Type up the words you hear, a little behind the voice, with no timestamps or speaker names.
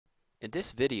In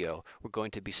this video, we're going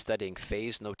to be studying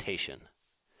phase notation.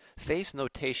 Phase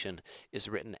notation is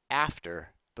written after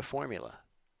the formula,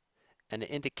 and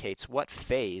it indicates what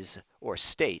phase or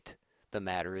state the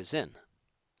matter is in.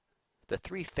 The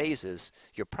three phases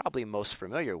you're probably most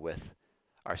familiar with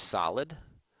are solid,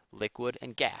 liquid,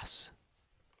 and gas.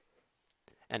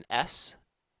 An S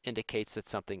indicates that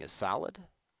something is solid.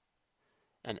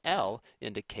 An L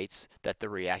indicates that the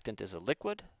reactant is a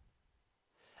liquid.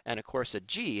 And of course, a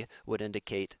G would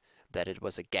indicate that it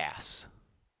was a gas.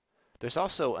 There's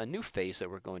also a new phase that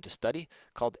we're going to study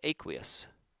called aqueous,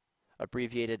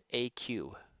 abbreviated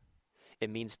AQ.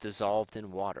 It means dissolved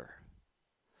in water.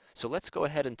 So let's go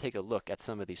ahead and take a look at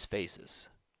some of these phases.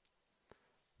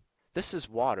 This is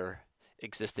water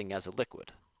existing as a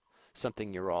liquid,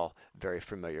 something you're all very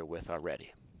familiar with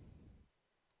already.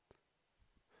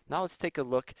 Now let's take a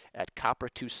look at copper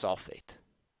 2 sulfate.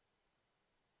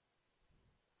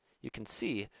 You can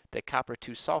see that copper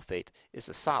 2 sulfate is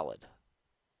a solid.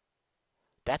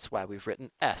 That's why we've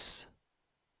written S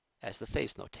as the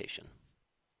phase notation.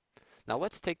 Now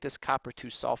let's take this copper 2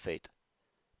 sulfate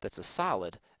that's a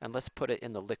solid and let's put it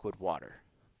in the liquid water.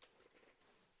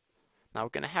 Now we're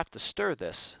going to have to stir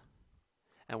this,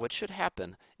 and what should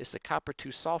happen is the copper 2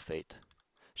 sulfate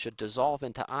should dissolve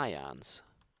into ions.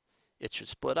 It should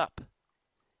split up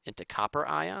into copper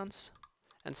ions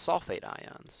and sulfate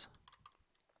ions.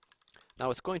 Now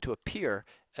it's going to appear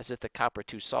as if the copper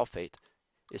 2 sulfate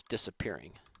is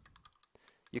disappearing.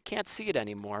 You can't see it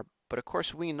anymore, but of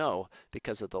course we know,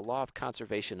 because of the law of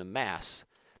conservation of mass,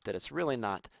 that it's really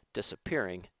not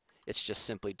disappearing, it's just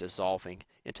simply dissolving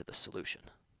into the solution.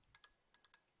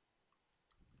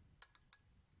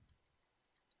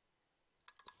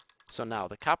 So now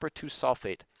the copper 2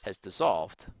 sulfate has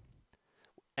dissolved.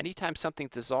 Anytime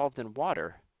something's dissolved in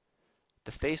water,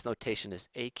 the phase notation is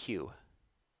AQ.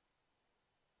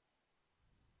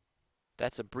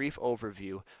 That's a brief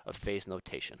overview of phase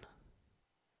notation.